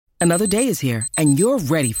Another day is here, and you're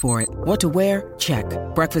ready for it. What to wear? Check.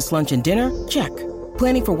 Breakfast, lunch, and dinner? Check.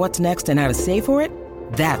 Planning for what's next and how to save for it?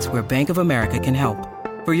 That's where Bank of America can help.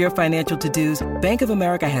 For your financial to-dos, Bank of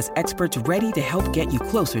America has experts ready to help get you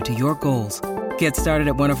closer to your goals. Get started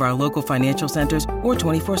at one of our local financial centers or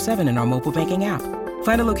 24/7 in our mobile banking app.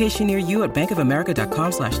 Find a location near you at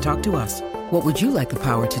bankofamerica.com/talktous. What would you like the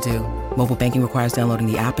power to do? Mobile banking requires downloading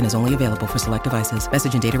the app and is only available for select devices.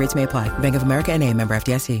 Message and data rates may apply. Bank of America N.A., member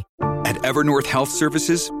FDIC. At Evernorth Health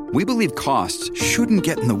Services, we believe costs shouldn't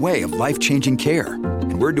get in the way of life-changing care,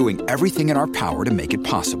 and we're doing everything in our power to make it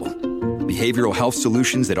possible. Behavioral health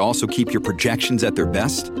solutions that also keep your projections at their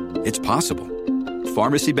best? It's possible.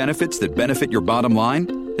 Pharmacy benefits that benefit your bottom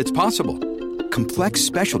line? It's possible. Complex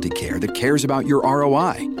specialty care that cares about your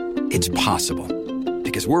ROI? It's possible.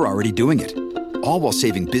 Because we're already doing it. All while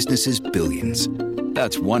saving businesses billions.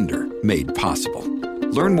 That's Wonder made possible.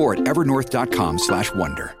 Learn more at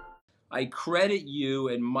evernorth.com/wonder. I credit you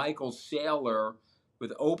and Michael Saylor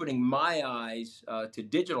with opening my eyes to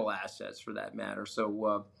digital assets, for that matter.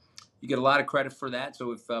 So you get a lot of credit for that.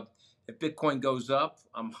 So if Bitcoin goes up,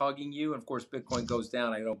 I'm hugging you. And of course, Bitcoin goes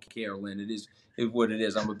down, I don't care, Lynn. It is what it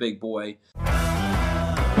is. I'm a big boy.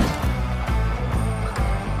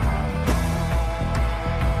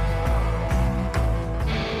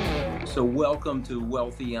 So welcome to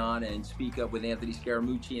Wealthy On and Speak Up with Anthony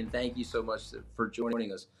Scaramucci, and thank you so much for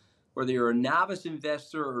joining us. Whether you're a novice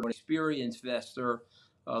investor or an experienced investor,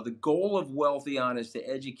 the goal of Wealthy On is to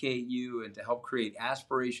educate you and to help create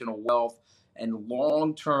aspirational wealth and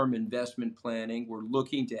long-term investment planning. We're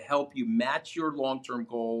looking to help you match your long-term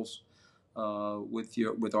goals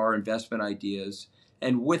with our investment ideas.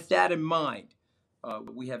 And with that in mind,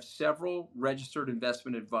 we have several registered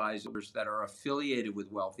investment advisors that are affiliated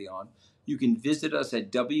with Wealthy On. You can visit us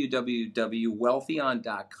at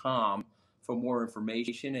www.wealthyon.com for more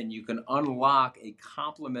information, and you can unlock a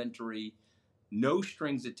complimentary, no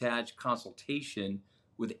strings attached consultation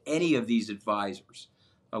with any of these advisors.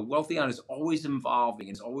 Wealthy On is always evolving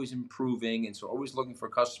and is always improving, and so always looking for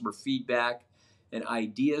customer feedback and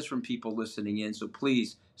ideas from people listening in. So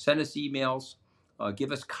please send us emails.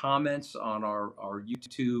 Give us comments on our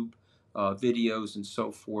YouTube videos and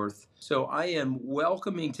so forth. So I am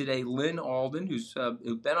welcoming today Lynn Alden, who's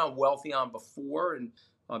been on Wealthy On before and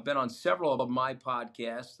been on several of my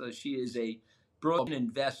podcasts. She is a brilliant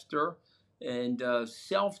investor, and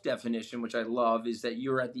self-definition, which I love, is that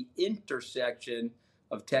you're at the intersection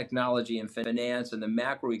of technology and finance and the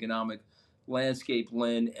macroeconomic landscape,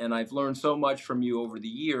 Lynn. And I've learned so much from you over the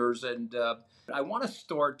years. And I want to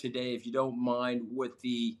start today, if you don't mind, with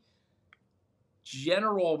the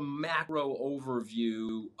general macro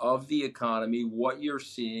overview of the economy, what you're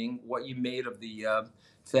seeing, what you made of the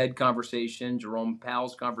Fed conversation, Jerome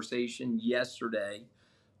Powell's conversation yesterday,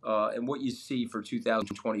 and what you see for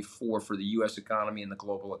 2024 for the U.S. economy and the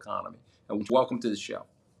global economy. And welcome to the show.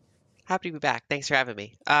 Happy to be back. Thanks for having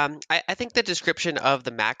me. I think the description of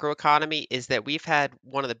the macroeconomy is that we've had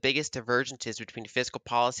one of the biggest divergences between fiscal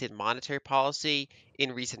policy and monetary policy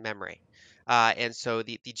in recent memory. And so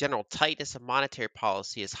the general tightness of monetary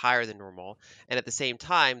policy is higher than normal. And at the same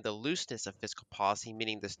time, the looseness of fiscal policy,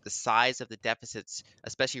 meaning the size of the deficits,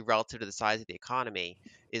 especially relative to the size of the economy,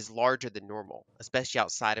 is larger than normal, especially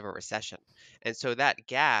outside of a recession. And so that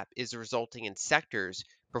gap is resulting in sectors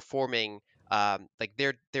performing like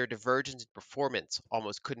their divergence in performance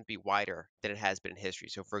almost couldn't be wider than it has been in history.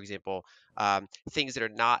 So, for example, things that are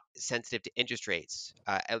not sensitive to interest rates,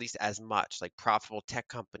 at least as much, like profitable tech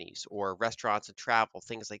companies or restaurants and travel,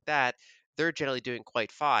 things like that, they're generally doing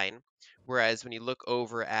quite fine. Whereas when you look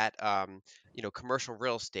over at commercial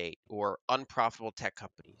real estate or unprofitable tech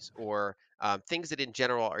companies or things that in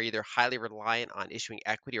general are either highly reliant on issuing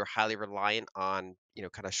equity or highly reliant on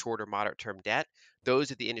kind of short or moderate term debt,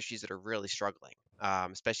 those are the industries that are really struggling,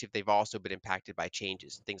 especially if they've also been impacted by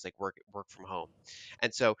changes, things like work from home.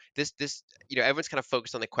 And so this everyone's kind of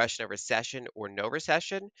focused on the question of recession or no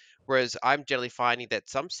recession, whereas I'm generally finding that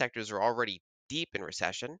some sectors are already deep in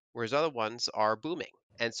recession, whereas other ones are booming.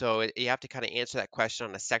 And so you have to kind of answer that question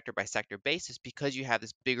on a sector by sector basis because you have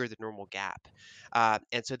this bigger than normal gap.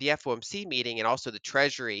 And so the FOMC meeting and also the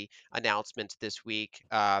Treasury announcements this week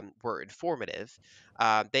were informative.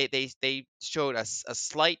 They showed us a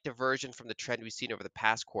slight diversion from the trend we've seen over the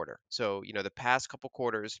past quarter. So, the past couple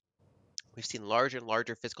quarters, we've seen larger and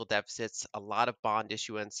larger fiscal deficits, a lot of bond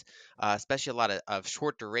issuance, especially a lot of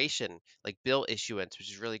short duration, like bill issuance, which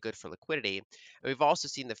is really good for liquidity. And we've also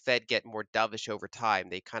seen the Fed get more dovish over time.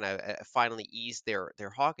 They kind of finally eased their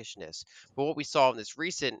hawkishness. But what we saw in this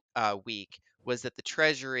recent week was that the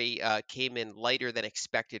Treasury came in lighter than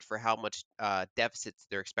expected for how much deficits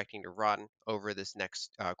they're expecting to run over this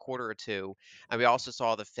next quarter or two. And we also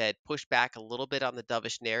saw the Fed push back a little bit on the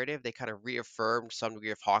dovish narrative. They kind of reaffirmed some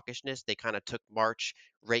degree of hawkishness. They kind of took March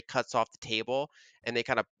rate cuts off the table, and they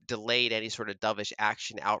kind of delayed any sort of dovish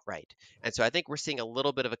action outright. And so I think we're seeing a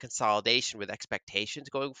little bit of a consolidation with expectations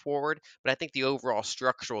going forward, but I think the overall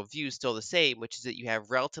structural view is still the same, which is that you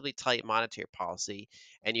have relatively tight monetary policy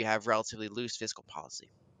and you have relatively loose fiscal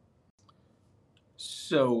policy.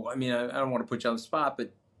 So, I mean, I don't want to put you on the spot,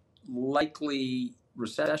 but likely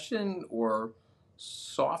recession or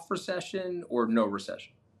soft recession or no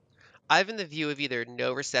recession? I'm in the view of either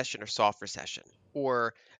no recession or soft recession,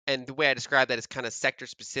 or, and the way I describe that is kind of sector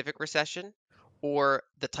specific recession, or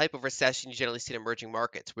the type of recession you generally see in emerging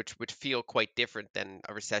markets, which feel quite different than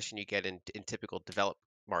a recession you get in typical developed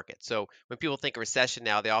markets. So when people think of recession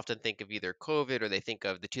now, they often think of either COVID or they think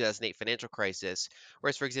of the 2008 financial crisis.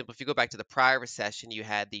 Whereas, for example, if you go back to the prior recession, you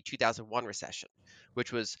had the 2001 recession,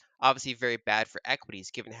 which was obviously very bad for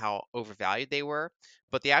equities given how overvalued they were,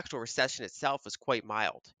 but the actual recession itself was quite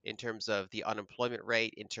mild in terms of the unemployment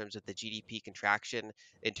rate, in terms of the GDP contraction,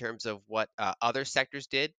 in terms of what other sectors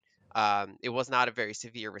did. It was not a very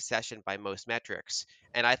severe recession by most metrics,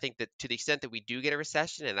 and I think that to the extent that we do get a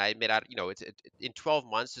recession, and I admit, in 12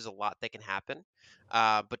 months there's a lot that can happen,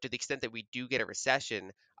 but to the extent that we do get a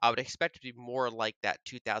recession, I would expect it to be more like that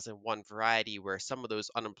 2001 variety, where some of those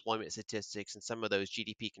unemployment statistics and some of those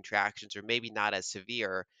GDP contractions are maybe not as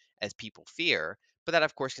severe as people fear, but that,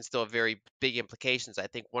 of course, can still have very big implications. I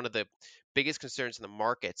think one of the biggest concerns in the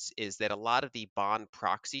markets is that a lot of the bond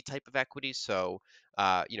proxy type of equities, so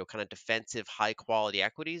kind of defensive, high quality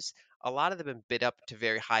equities, a lot of them have been bid up to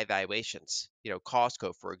very high valuations.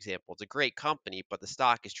 Costco, for example, it's a great company, but the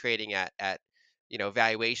stock is trading at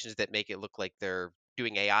valuations that make it look like they're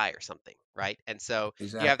doing AI or something, right? And so you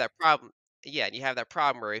have Exactly. that problem. Yeah, and you have that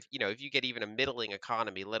problem where if you get even a middling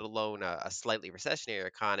economy, let alone a slightly recessionary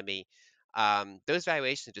economy, those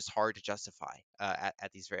valuations are just hard to justify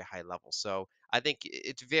at these very high levels. So I think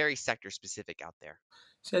it's very sector specific out there.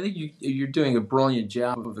 So I think you're doing a brilliant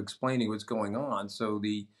job of explaining what's going on. So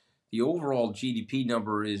the overall GDP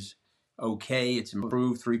number is okay. It's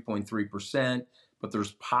improved 3.3%, but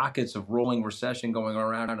there's pockets of rolling recession going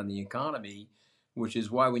around in the economy, which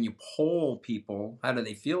is why when you poll people, how do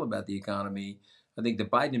they feel about the economy? I think the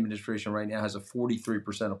Biden administration right now has a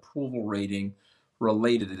 43% approval rating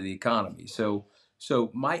related to the economy. So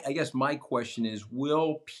I guess my question is,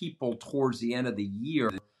 will people towards the end of the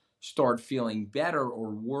year start feeling better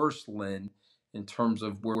or worse, Lynn, in terms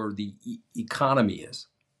of where the economy is?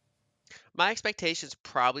 My expectations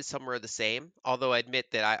probably somewhere the same, although I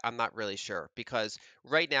admit that I'm not really sure because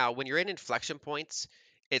right now, when you're in inflection points,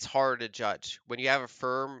 it's harder to judge. When you have a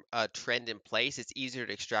firm trend in place, it's easier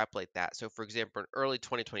to extrapolate that. So, for example, in early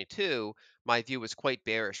 2022, my view was quite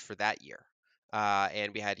bearish for that year.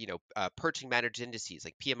 And we had, purchasing managers indices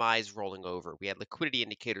like PMIs rolling over. We had liquidity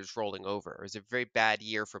indicators rolling over. It was a very bad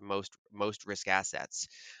year for most risk assets.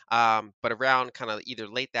 But around kind of either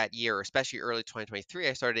late that year or especially early 2023,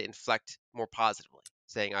 I started to inflect more positively,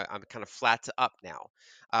 saying I'm kind of flat to up now.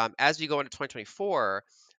 As we go into 2024,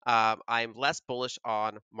 I'm less bullish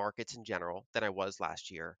on markets in general than I was last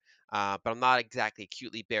year, but I'm not exactly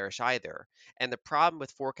acutely bearish either. And the problem with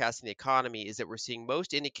forecasting the economy is that we're seeing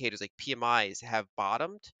most indicators like PMIs have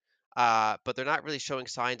bottomed, but they're not really showing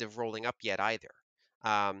signs of rolling up yet either.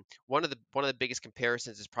 One of the biggest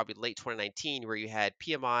comparisons is probably late 2019, where you had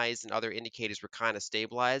PMIs and other indicators were kind of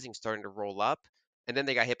stabilizing, starting to roll up, and then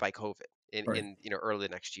they got hit by COVID in Right. in early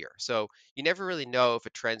next year. So you never really know if a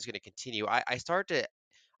trend's going to continue.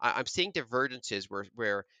 I'm seeing divergences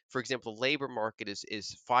where, for example, the labor market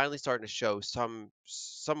is finally starting to show some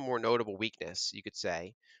more notable weakness, you could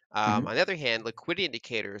say. Hmm. On the other hand, liquidity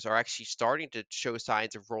indicators are actually starting to show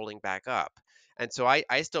signs of rolling back up. And so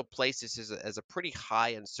I still place this as a pretty high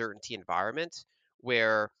uncertainty environment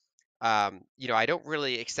where I don't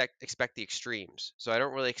really expect the extremes. So I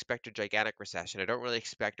don't really expect a gigantic recession. I don't really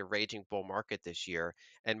expect a raging bull market this year.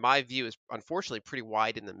 And my view is unfortunately pretty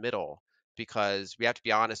wide in the middle because we have to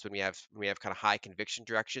be honest when we have kind of high conviction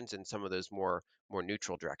directions and some of those more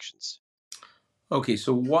neutral directions. Okay,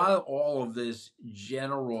 so while all of this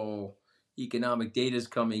general economic data is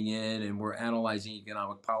coming in and we're analyzing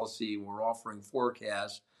economic policy, we're offering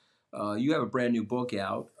forecasts, you have a brand new book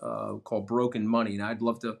out called Broken Money. And I'd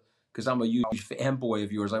love to, because I'm a huge fanboy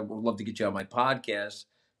of yours, I would love to get you on my podcast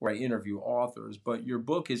where I interview authors. But your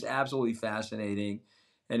book is absolutely fascinating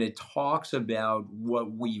and it talks about what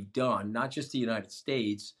we've done, not just the United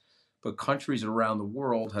States, but countries around the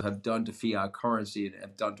world have done to fiat currency and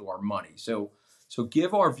have done to our money. So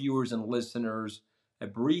give our viewers and listeners a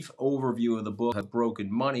brief overview of the book of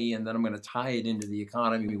Broken Money, and then I'm going to tie it into the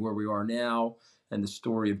economy where we are now and the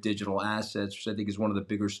story of digital assets, which I think is one of the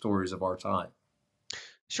bigger stories of our time.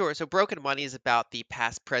 Sure. So broken money is about the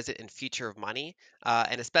past, present, and future of money,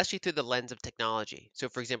 and especially through the lens of technology. So,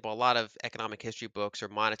 for example, a lot of economic history books or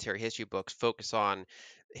monetary history books focus on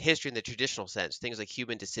history in the traditional sense, things like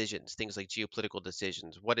human decisions, things like geopolitical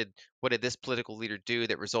decisions. What did this political leader do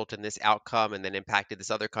that resulted in this outcome and then impacted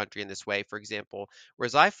this other country in this way, for example?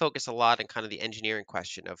 Whereas I focus a lot on kind of the engineering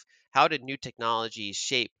question of how did new technologies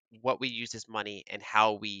shape what we use as money and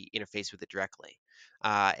how we interface with it directly.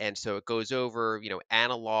 And so it goes over,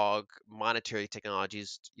 analog monetary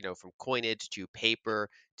technologies, from coinage to paper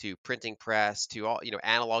to printing press to all,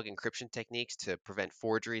 analog encryption techniques to prevent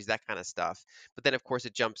forgeries, that kind of stuff. But then, of course,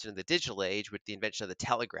 it jumps into the digital age with the invention of the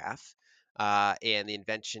telegraph. And the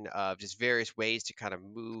invention of just various ways to kind of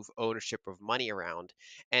move ownership of money around.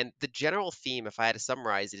 And the general theme, if I had to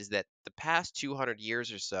summarize it, is that the past 200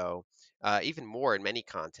 years or so, even more in many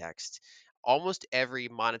contexts, almost every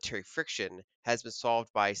monetary friction has been solved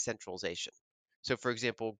by centralization. So, for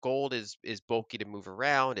example, gold is bulky to move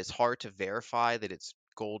around. It's hard to verify that it's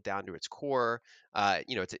gold down to its core.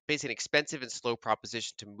 It's basically an expensive and slow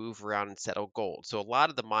proposition to move around and settle gold. So, a lot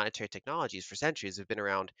of the monetary technologies for centuries have been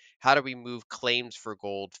around how do we move claims for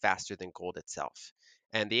gold faster than gold itself?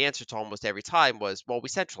 And the answer to almost every time was, well, we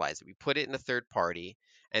centralize it. We put it in a third party,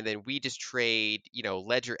 and then we just trade,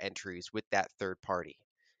 ledger entries with that third party.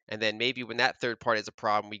 And then maybe when that third party has a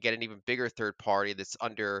problem, we get an even bigger third party that's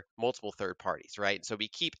under multiple third parties, right? And so we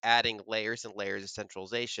keep adding layers and layers of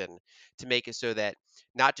centralization to make it so that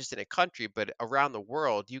not just in a country, but around the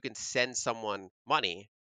world, you can send someone money.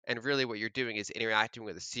 And really what you're doing is interacting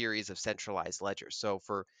with a series of centralized ledgers. So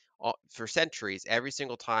for centuries, every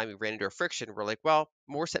single time we ran into a friction, we're like, well,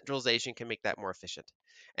 more centralization can make that more efficient.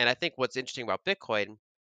 And I think what's interesting about Bitcoin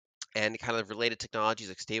and kind of related technologies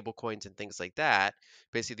like stable coins and things like that,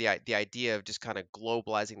 basically the idea of just kind of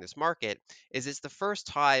globalizing this market is it's the first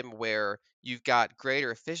time where you've got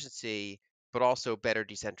greater efficiency but also better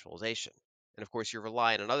decentralization. And of course, you're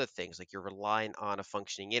relying on other things, like you're relying on a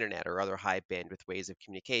functioning internet or other high bandwidth ways of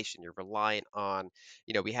communication. You're relying on,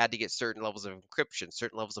 we had to get certain levels of encryption,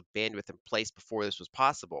 certain levels of bandwidth in place before this was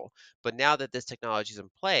possible. But now that this technology is in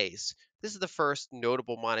place, this is the first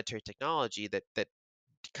notable monetary technology that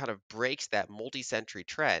kind of breaks that multi-century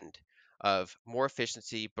trend of more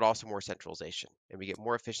efficiency but also more centralization, and we get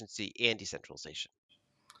more efficiency and decentralization.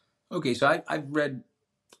 Okay, so I've read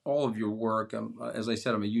all of your work. As I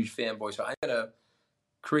said, I'm a huge fanboy, so I'm going to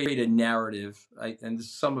create a narrative, and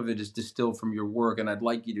some of it is distilled from your work, and I'd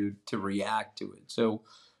like you to react to it. So,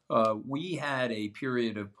 we had a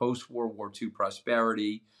period of post World War II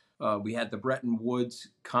prosperity. We had the Bretton Woods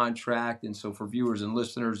contract, and so for viewers and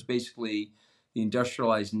listeners, basically the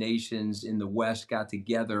industrialized nations in the West got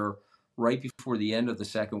together right before the end of the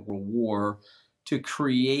Second World War to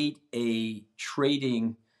create a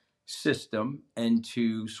trading system and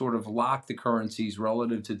to sort of lock the currencies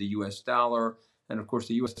relative to the US dollar. And of course,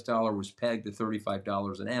 the US dollar was pegged at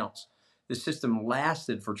 $35 an ounce. The system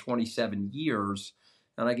lasted for 27 years.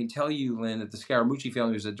 And I can tell you, Lynn, that the Scaramucci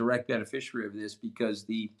family was a direct beneficiary of this because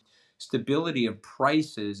the stability of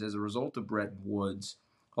prices as a result of Bretton Woods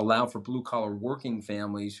allowed for blue collar working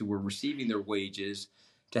families who were receiving their wages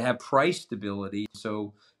to have price stability.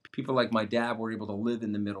 So people like my dad were able to live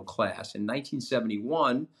in the middle class. In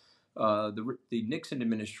 1971, the Nixon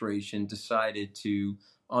administration decided to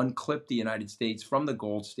unclip the United States from the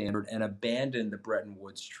gold standard and abandon the Bretton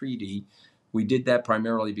Woods Treaty. We did that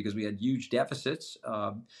primarily because we had huge deficits,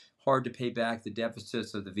 hard to pay back the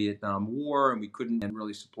deficits of the Vietnam War, and we couldn't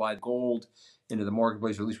really supply gold into the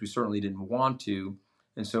marketplace, or at least we certainly didn't want to.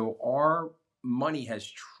 And so our money has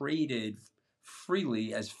traded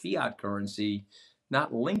freely as fiat currency,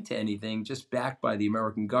 not linked to anything, just backed by the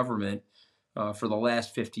American government for the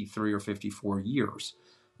last 53 or 54 years.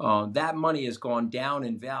 That money has gone down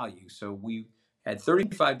in value. So we had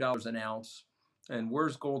 $35 an ounce. And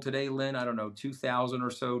where's gold today, Lynn? I don't know, 2,000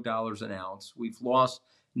 or so dollars an ounce. We've lost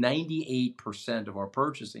 98% of our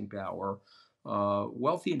purchasing power.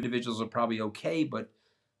 Wealthy individuals are probably okay, but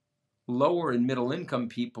lower and middle income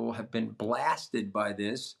people have been blasted by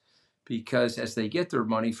this because as they get their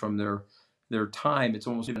money from their time, it's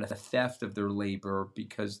almost even a theft of their labor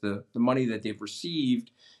because the money that they've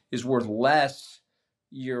received is worth less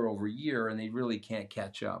year over year and they really can't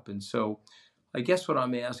catch up. And so I guess what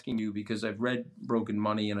I'm asking you, because I've read Broken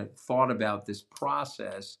Money and I've thought about this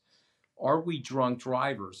process, Are we drunk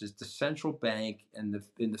drivers? Is the central bank and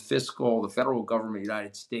the federal government of the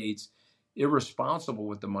United States irresponsible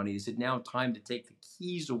with the money? Is it now time to take the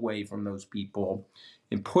keys away from those people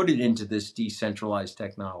and put it into this decentralized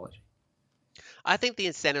technology? I think the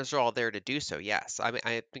incentives are all there to do so, yes. I mean,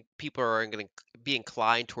 I think people are going to be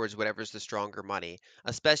inclined towards whatever's the stronger money,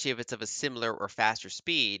 especially if it's of a similar or faster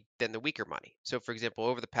speed than the weaker money. So, for example,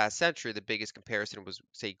 over the past century, the biggest comparison was,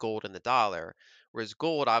 say, gold and the dollar, whereas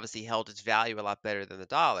gold obviously held its value a lot better than the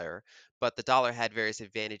dollar, but the dollar had various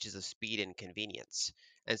advantages of speed and convenience.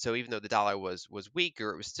 And so, even though the dollar was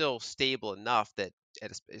weaker, it was still stable enough that,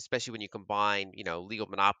 especially when you combine, legal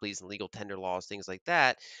monopolies and legal tender laws, things like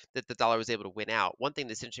that, that the dollar was able to win out. One thing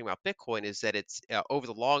that's interesting about Bitcoin is that it's over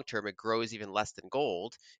the long term, it grows even less than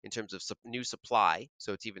gold in terms of new supply.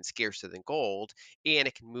 So it's even scarcer than gold, and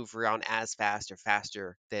it can move around as fast or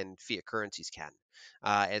faster than fiat currencies can.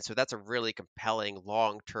 And so that's a really compelling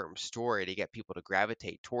long-term story to get people to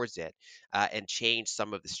gravitate towards it and change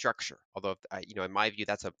some of the structure. Although, in my view,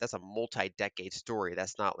 that's a multi-decade story.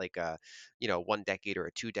 That's not like a, 1 decade or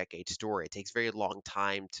a 2 decade story. It takes very long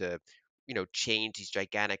time to change these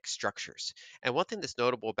gigantic structures. And one thing that's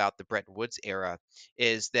notable about the Bretton Woods era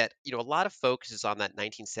is that, a lot of focus is on that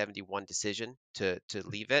 1971 decision to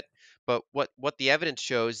leave it. But what the evidence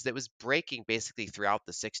shows is that it was breaking basically throughout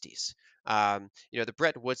the 60s. The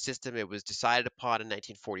Bretton Woods system, it was decided upon in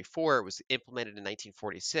 1944, it was implemented in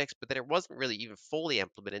 1946, but then it wasn't really even fully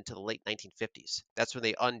implemented until the late 1950s. That's when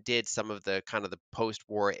they undid some of the kind of the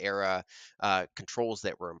post-war era controls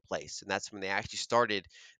that were in place, and that's when they actually started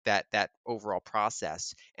that overall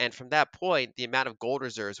process. And from that point, the amount of gold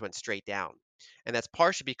reserves went straight down. And that's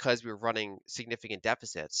partially because we were running significant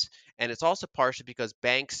deficits. And it's also partially because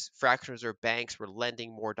banks, fractional reserve banks, were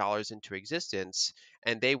lending more dollars into existence,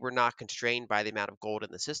 and they were not constrained by the amount of gold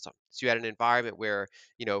in the system. So you had an environment where,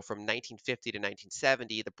 from 1950 to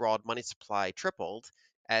 1970, the broad money supply tripled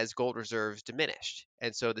as gold reserves diminished.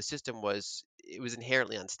 And so the system was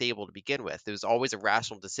inherently unstable to begin with. It was always a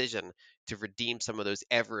rational decision to redeem some of those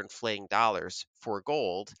ever inflating dollars for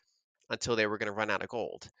gold until they were going to run out of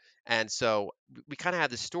gold. And so we kind of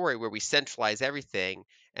have this story where we centralize everything,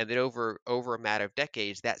 and then over a matter of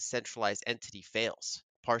decades, that centralized entity fails.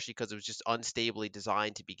 Partially because it was just unstably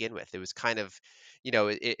designed to begin with. It was kind of,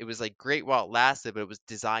 it was like great while it lasted, but it was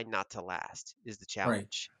designed not to last, is the Right.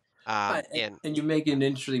 challenge. And, And and you make an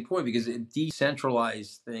interesting point because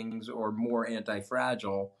decentralized things are more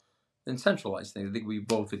anti-fragile than centralized things. I think we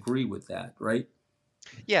both agree with that, right?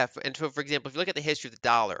 Yeah, and so for example, if you look at the history of the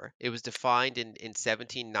dollar, it was defined in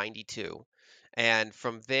 1792. And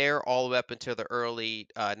from there all the way up until the early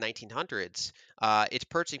 1900s, its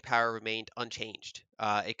purchasing power remained unchanged.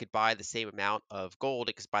 It could buy the same amount of gold,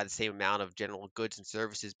 it could buy the same amount of general goods and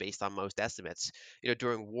services based on most estimates.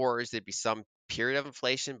 During wars, there'd be some period of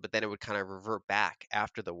inflation, but then it would kind of revert back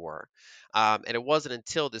after the war. And it wasn't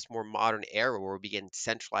until this more modern era where we began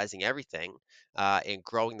centralizing everything and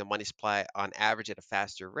growing the money supply on average at a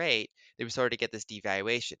faster rate, that we started to get this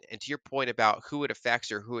devaluation. And to your point about who it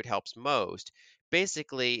affects or who it helps most,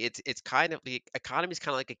 basically it's kind of the economy is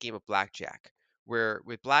kind of like a game of blackjack, where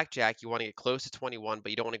with blackjack you want to get close to 21, but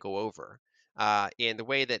you don't want to go over. And the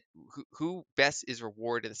way that who best is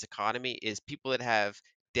rewarded in this economy is people that have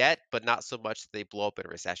debt, but not so much that they blow up in a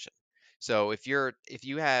recession. So if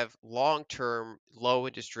you have long-term low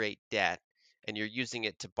interest rate debt and you're using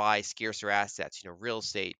it to buy scarcer assets, real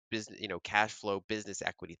estate, business, cash flow, business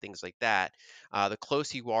equity, things like that. The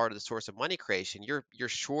closer you are to the source of money creation, you're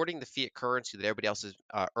shorting the fiat currency that everybody else is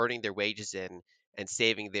earning their wages in and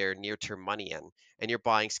saving their near-term money in, and you're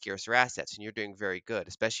buying scarcer assets, and you're doing very good,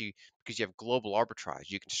 especially because you have global arbitrage.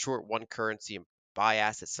 You can short one currency and buy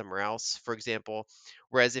assets somewhere else, for example.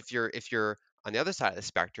 Whereas if you're on the other side of the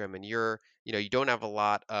spectrum and you don't have a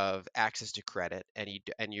lot of access to credit,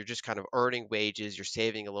 and you're just kind of earning wages, you're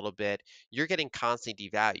saving a little bit, you're getting constantly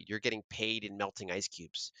devalued, you're getting paid in melting ice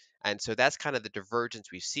cubes. And so that's kind of the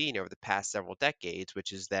divergence we've seen over the past several decades,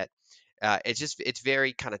 which is that it's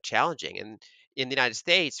very kind of challenging. And in the United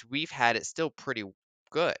States, we've had it still pretty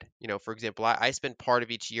good. For example, I spend part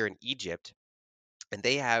of each year in Egypt, and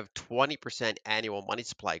they have 20% annual money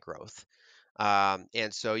supply growth.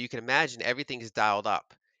 And so you can imagine everything is dialed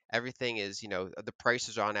up. Everything is, the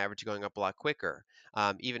prices are on average going up a lot quicker.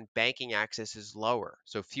 Even banking access is lower.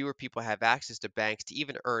 So fewer people have access to banks to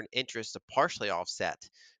even earn interest to partially offset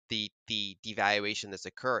the devaluation that's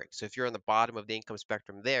occurring. So if you're on the bottom of the income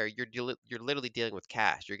spectrum there, you're literally dealing with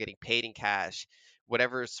cash. You're getting paid in cash,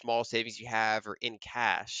 whatever small savings you have are in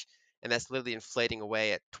cash, and that's literally inflating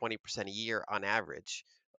away at 20% a year on average,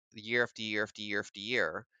 year after year after year after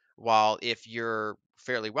year. While if you're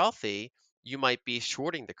fairly wealthy, you might be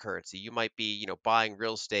shorting the currency. You might be, buying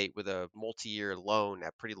real estate with a multi-year loan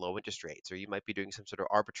at pretty low interest rates, or you might be doing some sort of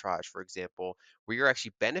arbitrage, for example, where you're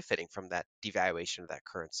actually benefiting from that devaluation of that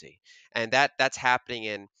currency. And that's happening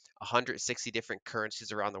in 160 different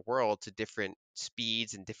currencies around the world to different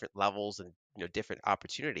speeds and different levels and different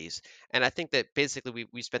opportunities. And I think that basically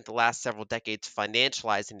we spent the last several decades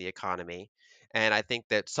financializing the economy. And I think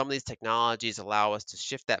that some of these technologies allow us to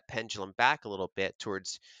shift that pendulum back a little bit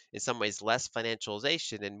towards, in some ways, less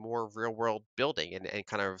financialization and more real world building and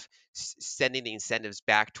kind of sending the incentives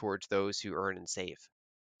back towards those who earn and save.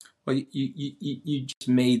 Well, you just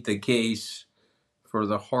made the case for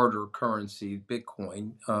the harder currency,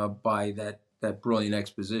 Bitcoin, by that brilliant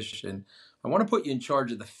exposition. I want to put you in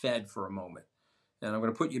charge of the Fed for a moment, and I'm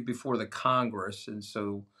going to put you before the Congress. And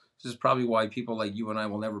so this is probably why people like you and I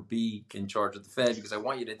will never be in charge of the Fed, because I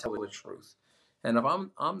want you to tell the truth. And if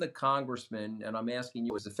I'm the congressman and I'm asking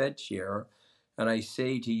you as the Fed chair, and I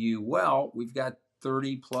say to you, well, we've got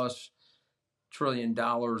 30 plus $1 trillion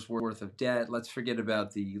worth of debt. Let's forget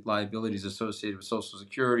about the liabilities associated with Social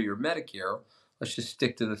Security or Medicare. Let's just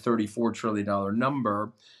stick to the $34 trillion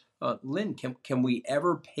number. Lynn, can we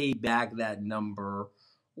ever pay back that number,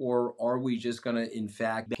 or are we just going to, in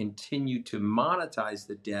fact, continue to monetize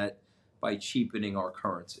the debt by cheapening our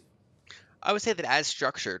currency? I would say that as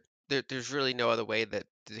structured, there's really no other way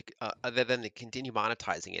other than to continue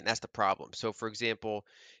monetizing it, and that's the problem. So, for example,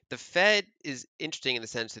 the Fed is interesting in the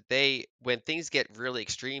sense that when things get really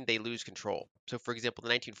extreme, they lose control. So, for example,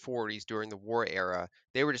 the 1940s during the war era,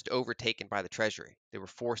 they were just overtaken by the Treasury. They were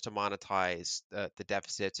forced to monetize the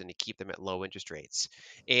deficits and to keep them at low interest rates.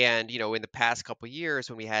 And in the past couple of years,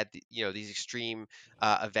 when we had these extreme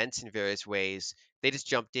events in various ways, they just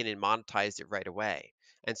jumped in and monetized it right away.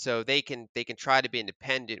 And so they can try to be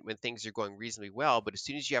independent when things are going reasonably well, but as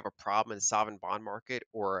soon as you have a problem in the sovereign bond market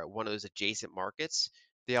or one of those adjacent markets,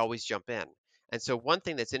 they always jump in. And so one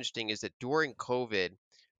thing that's interesting is that during COVID,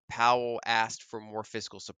 Powell asked for more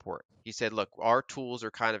fiscal support. He said, look, our tools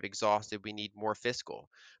are kind of exhausted. We need more fiscal.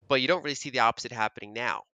 But you don't really see the opposite happening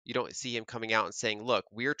now. You don't see him coming out and saying, look,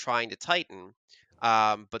 we're trying to tighten,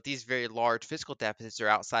 but these very large fiscal deficits are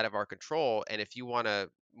outside of our control. And if you want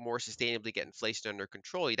to more sustainably get inflation under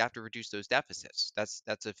control, you'd have to reduce those deficits.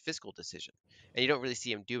 That's a fiscal decision. And you don't really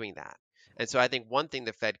see him doing that. And so I think one thing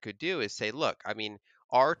the Fed could do is say, look, I mean,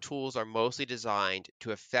 our tools are mostly designed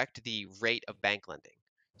to affect the rate of bank lending.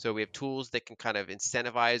 So we have tools that can kind of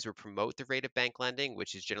incentivize or promote the rate of bank lending,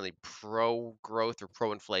 which is generally pro growth or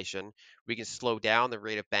pro inflation. We can slow down the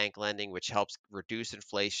rate of bank lending, which helps reduce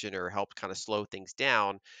inflation or help kind of slow things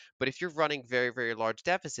down. But if you're running very, very large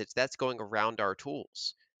deficits, that's going around our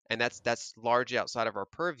tools. And that's largely outside of our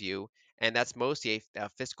purview. And that's mostly a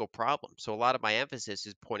fiscal problem. So a lot of my emphasis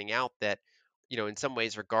is pointing out that in some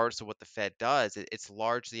ways, regardless of what the Fed does, it's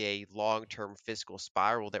largely a long-term fiscal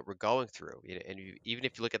spiral that we're going through. And even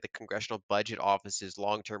if you look at the Congressional Budget Office's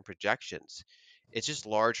long-term projections, it's just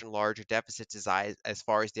larger and larger deficits as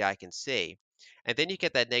far as the eye can see. And then you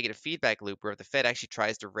get that negative feedback loop where if the Fed actually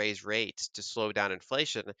tries to raise rates to slow down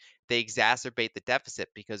inflation, they exacerbate the deficit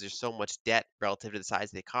because there's so much debt relative to the size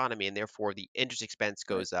of the economy, and therefore the interest expense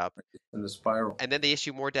Right. goes up, In the spiral. and then they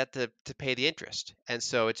issue more debt to pay the interest. And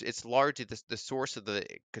so it's largely the source of the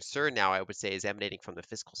concern now, I would say, is emanating from the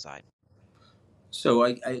fiscal side. So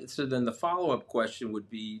then the follow-up question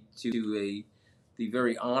would be to the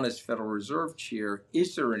very honest Federal Reserve chair: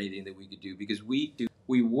 is there anything that we could do? Because we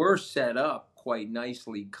were set up quite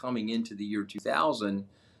nicely coming into the year 2000,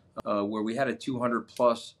 where we had a 200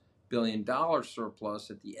 plus $1 billion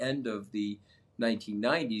surplus at the end of the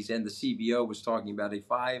 1990s, and the CBO was talking about a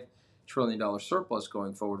 $5 trillion surplus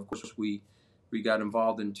going forward. Of course, we got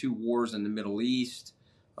involved in two wars in the Middle East,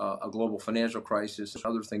 a global financial crisis, and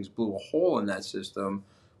other things blew a hole in that system.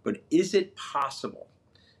 But is it possible,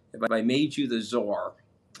 if I made you the czar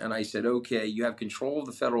and I said, okay, you have control of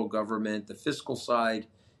the federal government, the fiscal side,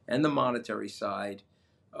 and the monetary side,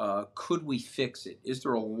 could we fix it? Is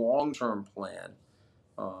there a long term plan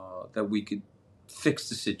that we could fix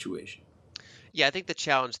the situation? Yeah, I think the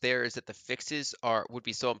challenge there is that the fixes would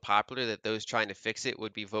be so unpopular that those trying to fix it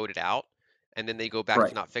would be voted out, and then they go back to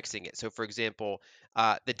Right. not fixing it. So, for example,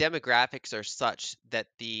 the demographics are such that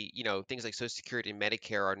things like Social Security and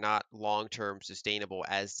Medicare are not long-term sustainable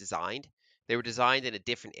as designed. They were designed in a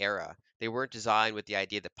different era. They weren't designed with the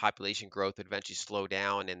idea that population growth would eventually slow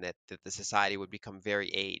down and that the society would become very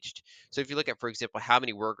aged. So, if you look at, for example, how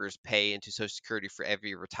many workers pay into Social Security for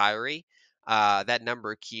every retiree, that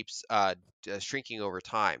number keeps shrinking over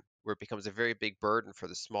time. where it becomes a very big burden for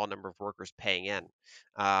the small number of workers paying in.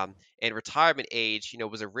 And retirement age,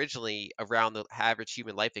 was originally around the average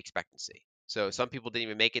human life expectancy. So some people didn't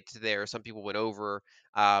even make it to there. Some people went over,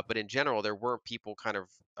 but in general, there weren't people kind of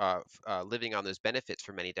living on those benefits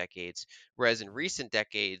for many decades. Whereas in recent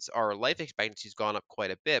decades, our life expectancy has gone up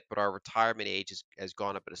quite a bit, but our retirement age has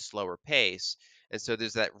gone up at a slower pace. And so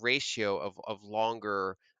there's that ratio of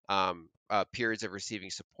longer periods of receiving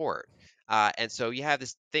support. And so you have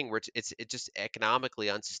this thing where it's just economically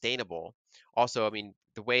unsustainable. Also, I mean,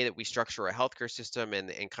 the way that we structure our healthcare system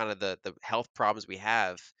and kind of the health problems we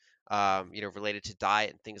have, related to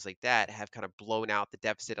diet and things like that, have kind of blown out the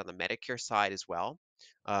deficit on the Medicare side as well,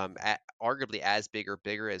 arguably as big or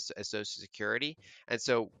bigger as Social Security. And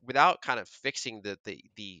so, without kind of fixing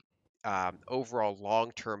the overall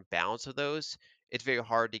long-term balance of those, it's very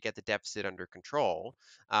hard to get the deficit under control.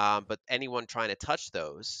 But anyone trying to touch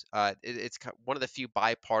those, it's one of the few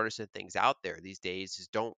bipartisan things out there these days is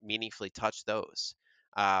don't meaningfully touch those,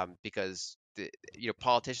 because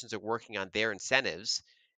politicians are working on their incentives,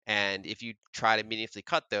 and if you try to meaningfully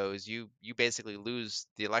cut those, you basically lose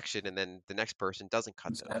the election, and then the next person doesn't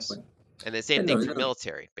cut those. Exactly. And the same And thing no, for no.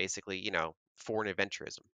 military, basically, foreign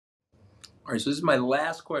adventurism. All right, so this is my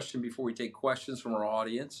last question before we take questions from our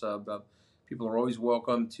audience. People are always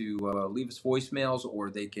welcome to leave us voicemails, or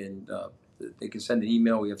they can send an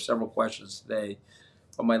email. We have several questions today.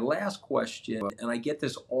 But my last question, and I get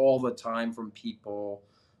this all the time from people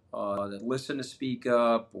that listen to Speak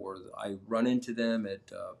Up, or I run into them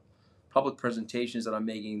at public presentations that I'm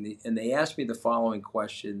making, and they ask me the following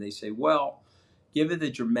question. They say, well, given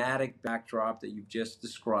the dramatic backdrop that you've just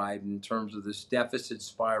described in terms of this deficit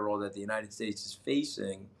spiral that the United States is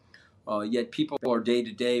facing, yet people are day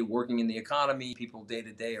to day working in the economy, people day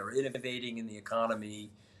to day are innovating in the economy.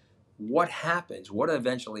 What happens? What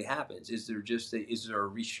eventually happens? Is there a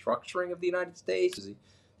restructuring of the United States? Does the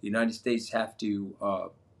United States have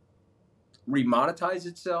to remonetize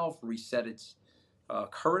itself, reset its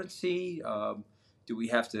currency? Do we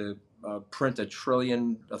have to print a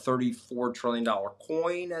 $34 trillion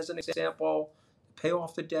coin as an example to pay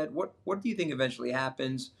off the debt? What do you think eventually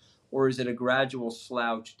happens, or is it a gradual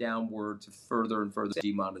slouch downward to further and further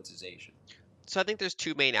demonetization? So I think there's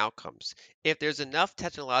two main outcomes. If there's enough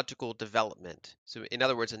technological development, so in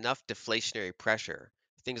other words, enough deflationary pressure,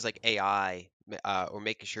 things like AI, or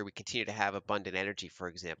making sure we continue to have abundant energy, for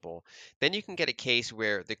example, then you can get a case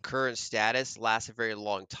where the current status lasts a very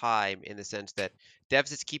long time in the sense that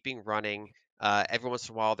deficits keeping running. Every once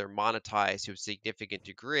in a while, they're monetized to a significant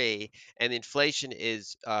degree, and inflation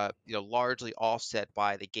is, largely offset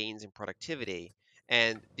by the gains in productivity.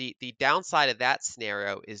 And the downside of that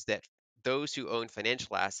scenario is that those who own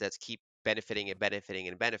financial assets keep benefiting and benefiting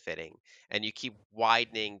and benefiting, and you keep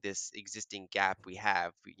widening this existing gap we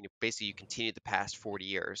have. Basically, you continue the past 40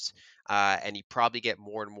 years, and you probably get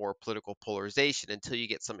more and more political polarization until you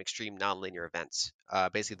get some extreme nonlinear events.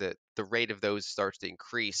 Basically, the rate of those starts to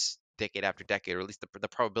increase decade after decade, or at least the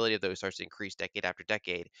probability of those starts to increase decade after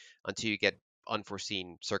decade until you get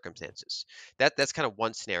unforeseen circumstances. That's kind of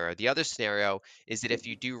one scenario. The other scenario is that if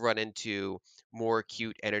you do run into more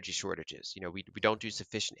acute energy shortages. We don't do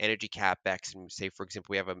sufficient energy capex, and say, for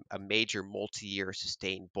example, we have a major multi-year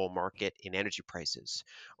sustained bull market in energy prices,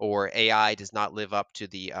 or AI does not live up to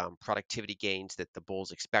the productivity gains that the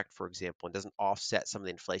bulls expect, for example, and doesn't offset some of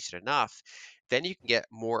the inflation enough, then you can get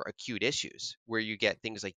more acute issues where you get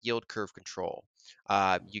things like yield curve control.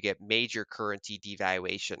 You get major currency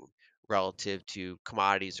devaluation relative to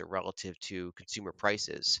commodities or relative to consumer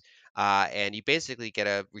prices, and you basically get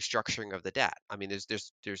a restructuring of the debt. I mean,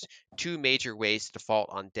 there's two major ways to default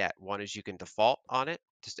on debt. One is you can default on it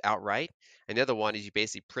just outright, and the other one is you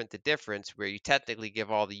basically print the difference, where you technically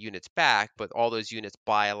give all the units back, but all those units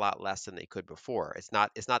buy a lot less than they could before. It's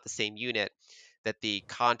not the same unit that the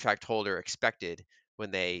contract holder expected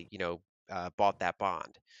when they bought that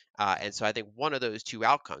bond. And so I think one of those two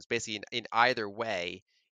outcomes, basically in either way,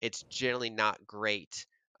 it's generally not great.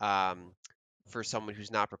 For someone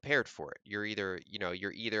who's not prepared for it. You're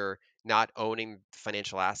either not owning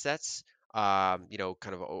financial assets, kind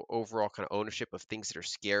of overall kind of ownership of things that are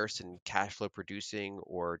scarce and cash flow producing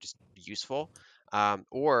or just useful,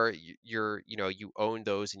 or you own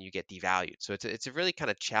those and you get devalued. So it's a really kind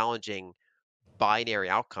of challenging binary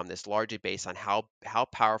outcome that's largely based on how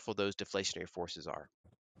powerful those deflationary forces are.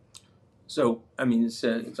 So, I mean,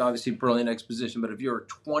 it's obviously brilliant exposition, but if you're a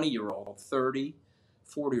 20-year-old, 30,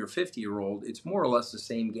 40, or 50-year-old, it's more or less the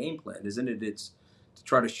same game plan, isn't it? It's to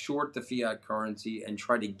try to short the fiat currency and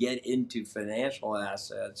try to get into financial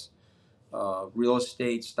assets, real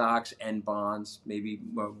estate, stocks, and bonds, maybe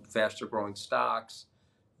faster growing stocks,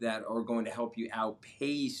 that are going to help you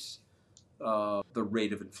outpace the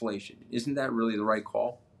rate of inflation. Isn't that really the right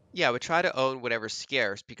call? Yeah, I would try to own whatever's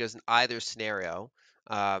scarce because in either scenario,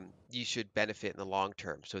 you should benefit in the long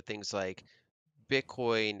term. So things like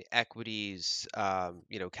Bitcoin, equities,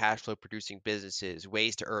 cash flow producing businesses,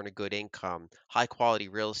 ways to earn a good income, high quality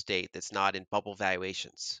real estate that's not in bubble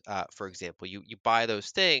valuations. For example, you buy those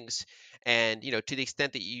things, and to the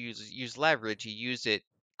extent that you use leverage, you use it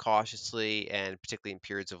cautiously and particularly in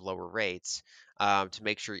periods of lower rates to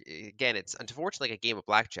make sure. Again, it's unfortunately like a game of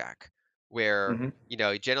blackjack, where Hmm.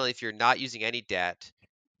 generally if you're not using any debt,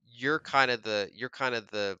 you're kind of the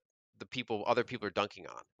people other people are dunking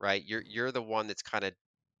on, right? You're the one that's kind of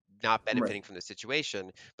not Right. benefiting from the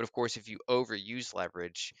situation. But of course, if you overuse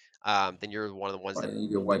leverage, then you're one of the ones Right, that and you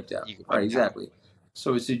get wiped out. you get Right, wiped out. exactly.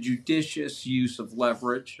 So it's a judicious use of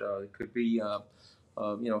leverage. It could be,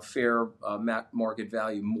 fair market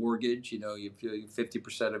value mortgage. You feel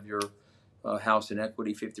 50% of your house in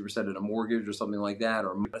equity, 50% in a mortgage, or something like that,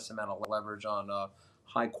 or a modest amount of leverage on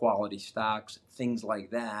high quality stocks, things like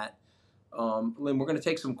that. Lynn, we're going to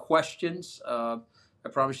take some questions. I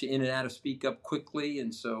promise you in and out of speak up quickly,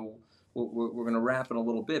 and so we're going to wrap in a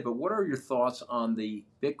little bit. But what are your thoughts on the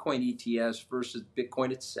Bitcoin ETFs versus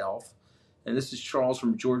Bitcoin itself? And this is Charles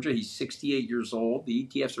from Georgia. He's 68 years old. The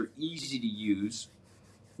ETFs are easy to use,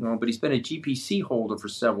 but he's been a GPC holder for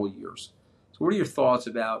several years. So, what are your thoughts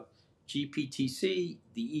about GPTC,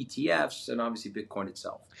 the ETFs, and obviously Bitcoin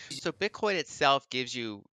itself? So Bitcoin itself gives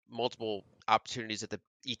you multiple opportunities that the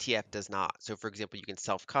ETF does not. So for example, you can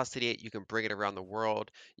self-custody it, you can bring it around the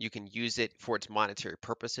world, you can use it for its monetary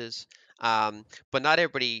purposes. But not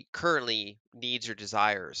everybody currently needs or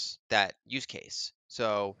desires that use case.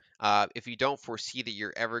 So if you don't foresee that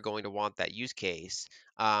you're ever going to want that use case,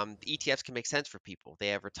 the ETFs can make sense for people. They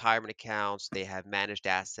have retirement accounts, they have managed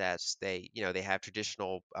assets, they have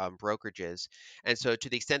traditional brokerages, and so to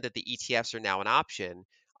the extent that the ETFs are now an option,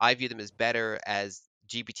 I view them as better as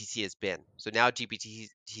GBTC has been. So now GBTC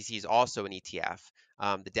is also an ETF.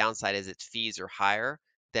 The downside is its fees are higher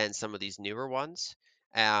than some of these newer ones.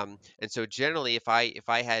 And so generally, if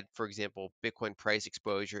I had, for example, Bitcoin price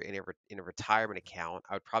exposure in a retirement account,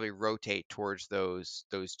 I would probably rotate towards those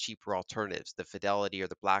cheaper alternatives, the Fidelity or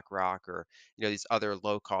the BlackRock or these other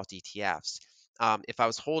low cost ETFs. If I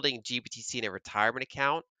was holding GBTC in a retirement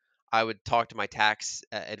account, I would talk to my tax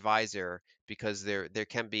advisor because there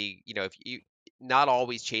can be, if you not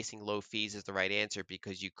always chasing low fees is the right answer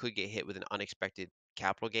because you could get hit with an unexpected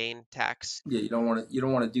capital gain tax, Yeah, you don't want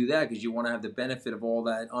to do that because you want to have the benefit of all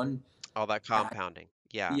that all that compounding.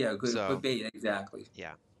 Yeah. yeah, good So, bait, exactly.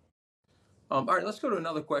 yeah. All right, let's go to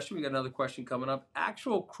another question. We got another question coming up.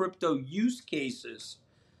 Actual crypto use cases.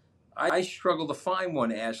 I struggle to find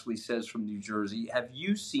one, Ashley says from New Jersey. Have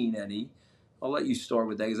you seen any? I'll let you start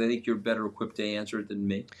with that because I think you're better equipped to answer it than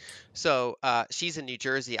me. So she's in New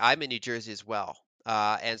Jersey. I'm in New Jersey as well.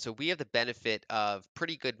 And so we have the benefit of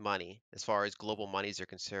pretty good money as far as global monies are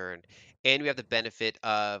concerned, and we have the benefit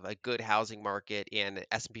of a good housing market and an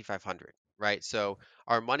S&P 500, right? So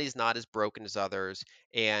our money's not as broken as others,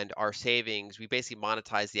 and our savings, we basically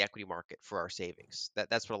monetize the equity market for our savings.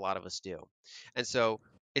 That's what a lot of us do. And so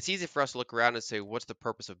it's easy for us to look around and say, what's the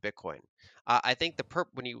purpose of Bitcoin? I think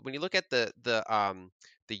when you look at the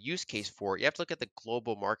use case for it, you have to look at the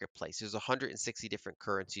global marketplace. There's 160 different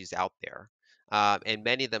currencies out there, and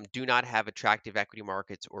many of them do not have attractive equity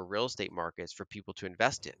markets or real estate markets for people to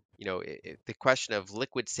invest in. The question of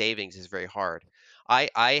liquid savings is very hard.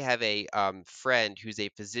 I have a friend who's a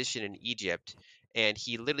physician in Egypt, and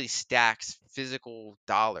he literally stacks physical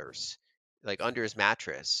dollars like under his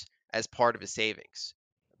mattress as part of his savings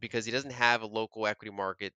because he doesn't have a local equity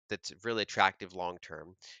market that's really attractive long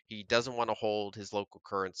term. He doesn't want to hold his local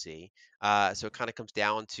currency. So it kind of comes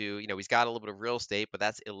down to, he's got a little bit of real estate, but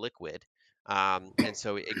that's illiquid. And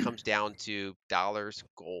so it comes down to dollars,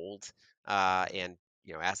 gold, and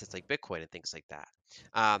assets like Bitcoin and things like that.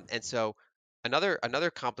 And so another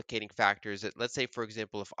complicating factor is that, let's say, for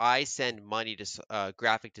example, if I send money to a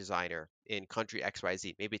graphic designer in country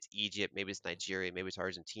XYZ, maybe it's Egypt, maybe it's Nigeria, maybe it's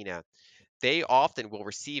Argentina, they often will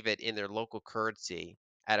receive it in their local currency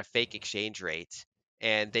at a fake exchange rate,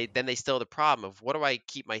 and they still have the problem of, what do I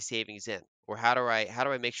keep my savings in, or how do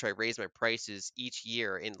I make sure I raise my prices each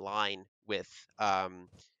year in line with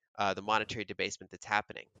the monetary debasement that's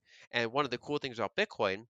happening. And one of the cool things about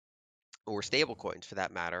Bitcoin, or stable coins for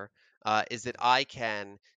that matter, is that I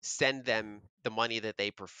can send them the money that they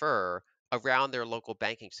prefer around their local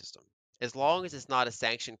banking system. as long as it's not a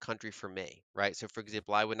sanctioned country for me, right? So, for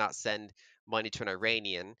example, I would not send money to an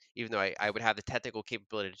Iranian, even though I would have the technical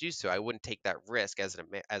capability to do so. I wouldn't take that risk as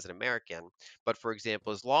an American. But for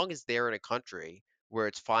example, as long as they're in a country where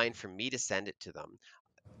it's fine for me to send it to them,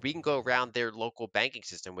 we can go around their local banking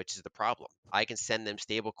system, which is the problem. I can send them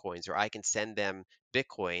stable coins or I can send them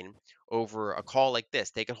Bitcoin over a call like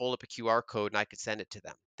this. They could hold up a QR code and I could send it to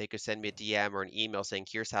them. They could send me a DM or an email saying,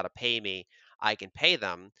 here's how to pay me. I can pay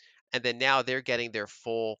them. And then now they're getting their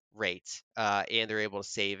full rate and they're able to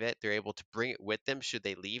save it. They're able to bring it with them should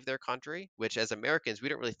they leave their country, which as Americans, we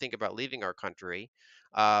don't really think about leaving our country.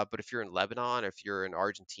 But if you're in Lebanon, if you're in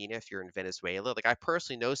Argentina, if you're in Venezuela, like I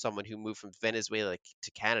personally know someone who moved from Venezuela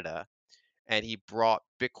to Canada and he brought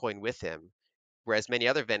Bitcoin with him, whereas many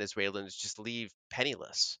other Venezuelans just leave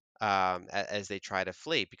penniless as they try to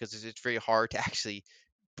flee because it's very hard to actually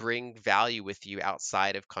bring value with you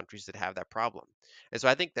outside of countries that have that problem. And so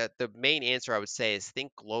I think that the main answer I would say is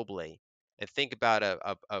think globally and think about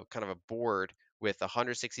a kind of a board with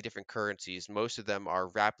 160 different currencies. Most of them are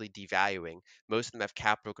rapidly devaluing. Most of them have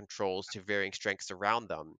capital controls to varying strengths around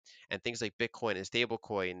them. And things like Bitcoin and stable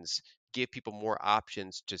coins give people more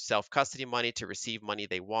options to self-custody money, to receive money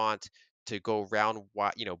they want, to go around,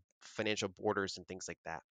 financial borders and things like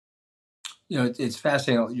that. It's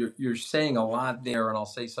fascinating. You're saying a lot there, and I'll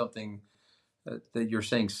say something that you're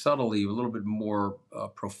saying subtly, a little bit more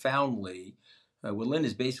profoundly. What Lynn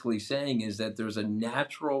is basically saying is that there's a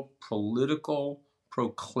natural political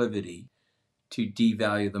proclivity to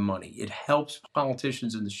devalue the money. It helps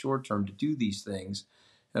politicians in the short term to do these things,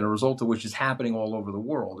 and a result of which is happening all over the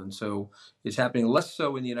world. And so it's happening less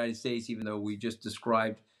so in the United States, even though we just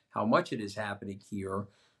described how much it is happening here.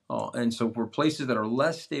 And so for places that are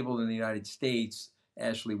less stable than the United States,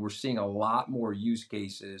 Ashley, we're seeing a lot more use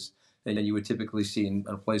cases than you would typically see in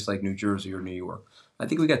a place like New Jersey or New York. I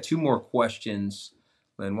think we got two more questions.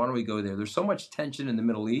 Lynn, why don't we go there? There's so much tension in the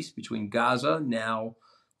Middle East between Gaza now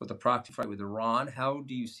with the proxy fight with Iran. How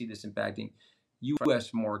do you see this impacting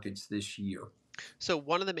U.S. markets this year? So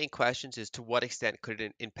one of the main questions is to what extent could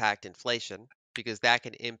it impact inflation? Because that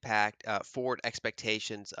can impact forward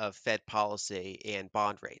expectations of Fed policy and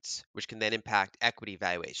bond rates, which can then impact equity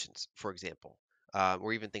valuations, for example,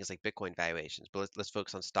 or even things like Bitcoin valuations. But let's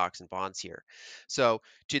focus on stocks and bonds here. So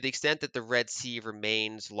to the extent that the Red Sea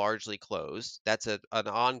remains largely closed, that's an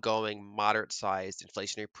ongoing moderate-sized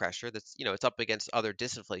inflationary pressure. That's it's up against other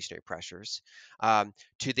disinflationary pressures.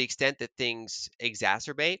 To the extent that things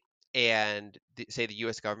exacerbate and say the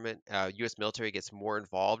U.S. government, U.S. military gets more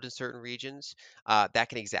involved in certain regions, that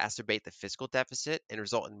can exacerbate the fiscal deficit and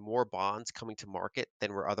result in more bonds coming to market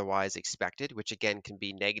than were otherwise expected, which again can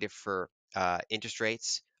be negative for interest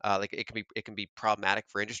rates. Like it can be problematic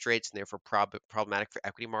for interest rates and therefore problematic for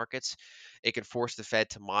equity markets. It can force the Fed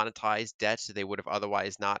to monetize debts that they would have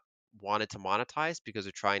otherwise not wanted to monetize because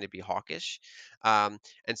they're trying to be hawkish. And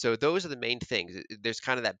so those are the main things. There's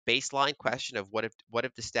kind of that baseline question of what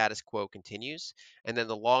if the status quo continues, and then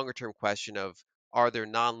the longer term question of are there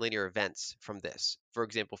nonlinear events from this? For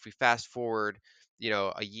example, if we fast forward,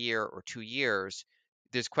 a year or 2 years,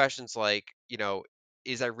 there's questions like,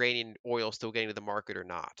 is Iranian oil still getting to the market or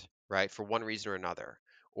not, right? For one reason or another.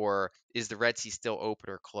 Or is the Red Sea still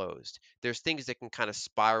open or closed? There's things that can kind of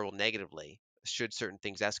spiral negatively should certain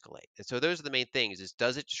things escalate. And so those are the main things is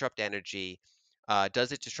does it disrupt energy?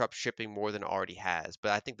 Does it disrupt shipping more than it already has?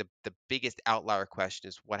 But I think the biggest outlier question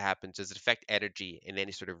is what happens? Does it affect energy in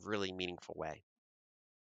any sort of really meaningful way?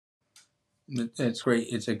 It's great.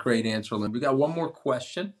 It's a great answer, Lynn. We got one more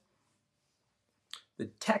question. The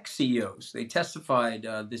tech CEOs, they testified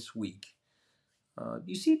this week. Do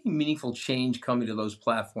you see any meaningful change coming to those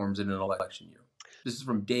platforms in an election year? This is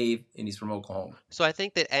from Dave, and he's from Oklahoma. So I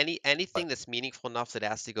think that anything that's meaningful enough that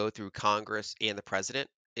has to go through Congress and the president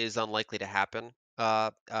is unlikely to happen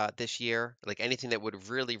this year. Like anything that would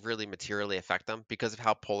really, really materially affect them because of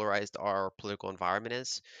how polarized our political environment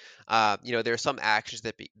is. There are some actions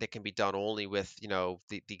that can be done only with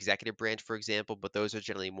the executive branch, for example, but those are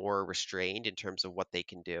generally more restrained in terms of what they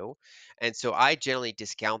can do. And so I generally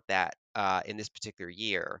discount that in this particular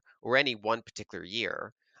year or any one particular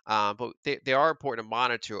year, but they are important to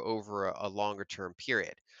monitor over a longer term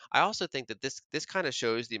period. I also think that this kind of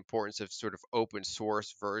shows the importance of sort of open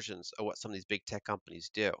source versions of what some of these big tech companies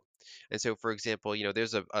do. And so, for example,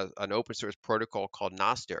 there's an open source protocol called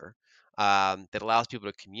Nostr that allows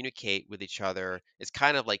people to communicate with each other. It's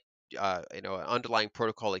kind of like an underlying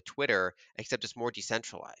protocol like Twitter, except it's more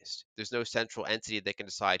decentralized. There's no central entity that can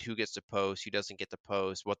decide who gets to post, who doesn't get to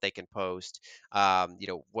post, what they can post,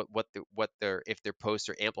 what their if their posts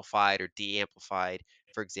are amplified or de-amplified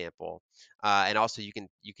for example. And also you can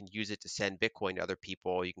use it to send Bitcoin to other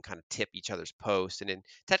people. You can kind of tip each other's posts, and then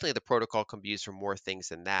technically the protocol can be used for more things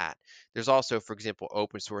than that. There's also, for example,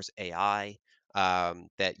 open source AI.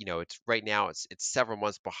 That it's right now it's several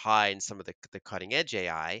months behind some of the cutting edge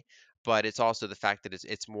AI, but it's also the fact that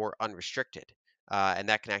it's more unrestricted. And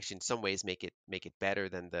that can actually in some ways make it better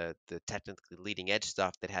than the technically leading edge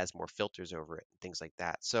stuff that has more filters over it and things like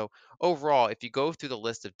that. So overall, if you go through the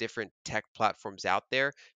list of different tech platforms out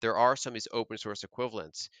there, there are some of these open source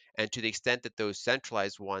equivalents. And to the extent that those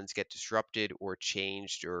centralized ones get disrupted or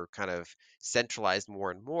changed or kind of centralized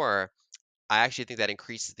more and more, I actually think that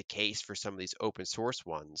increases the case for some of these open source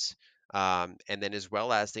ones. And then as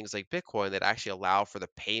well as things like Bitcoin that actually allow for the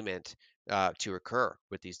payment to occur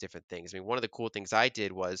with these different things. I mean, one of the cool things I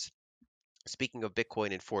did was, speaking of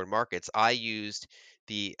Bitcoin in foreign markets, I used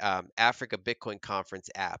the Africa Bitcoin Conference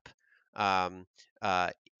app. Um, uh,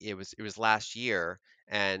 it was last year,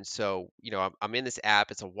 and so I'm in this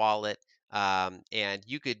app. It's a wallet, and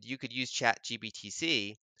you could use Chat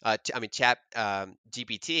GBTC. Chat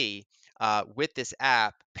GPT with this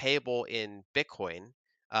app payable in Bitcoin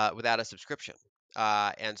without a subscription.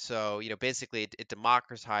 And so basically it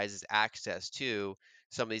democratizes access to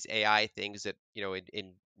some of these AI things that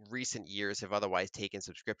in recent years have otherwise taken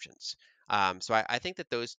subscriptions. So I think that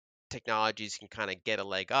those technologies can kind of get a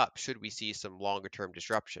leg up should we see some longer term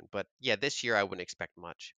disruption. But yeah, this year I wouldn't expect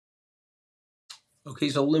much. Okay,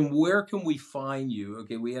 so Lynn, where can we find you?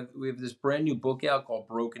 Okay, we have this brand new book out called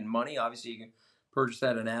Broken Money. Obviously, you can purchase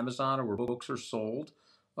that on Amazon or where books are sold.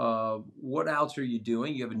 What else are you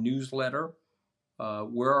doing? You have a newsletter.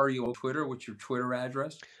 Where are you on Twitter? What's your Twitter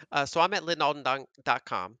address? So I'm at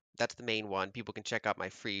linalden.com. That's the main one. People can check out my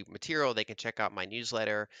free material. They can check out my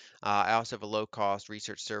newsletter. I also have a low cost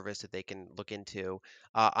research service that they can look into.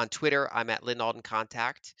 On Twitter, I'm at Lynn Alden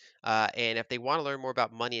Contact. And if they want to learn more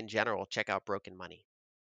about money in general, check out Broken Money.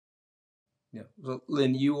 Yeah. So,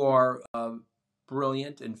 Lynn, you are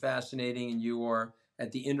brilliant and fascinating, and you are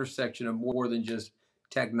at the intersection of more than just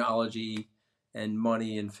technology and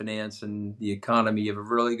money and finance and the economy. You have a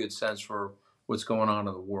really good sense for what's going on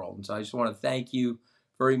in the world. And so I just want to thank you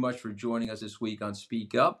very much for joining us this week on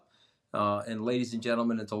Speak Up. And ladies and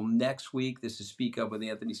gentlemen, until next week, this is Speak Up with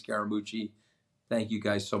Anthony Scaramucci. Thank you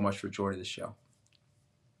guys so much for joining the show.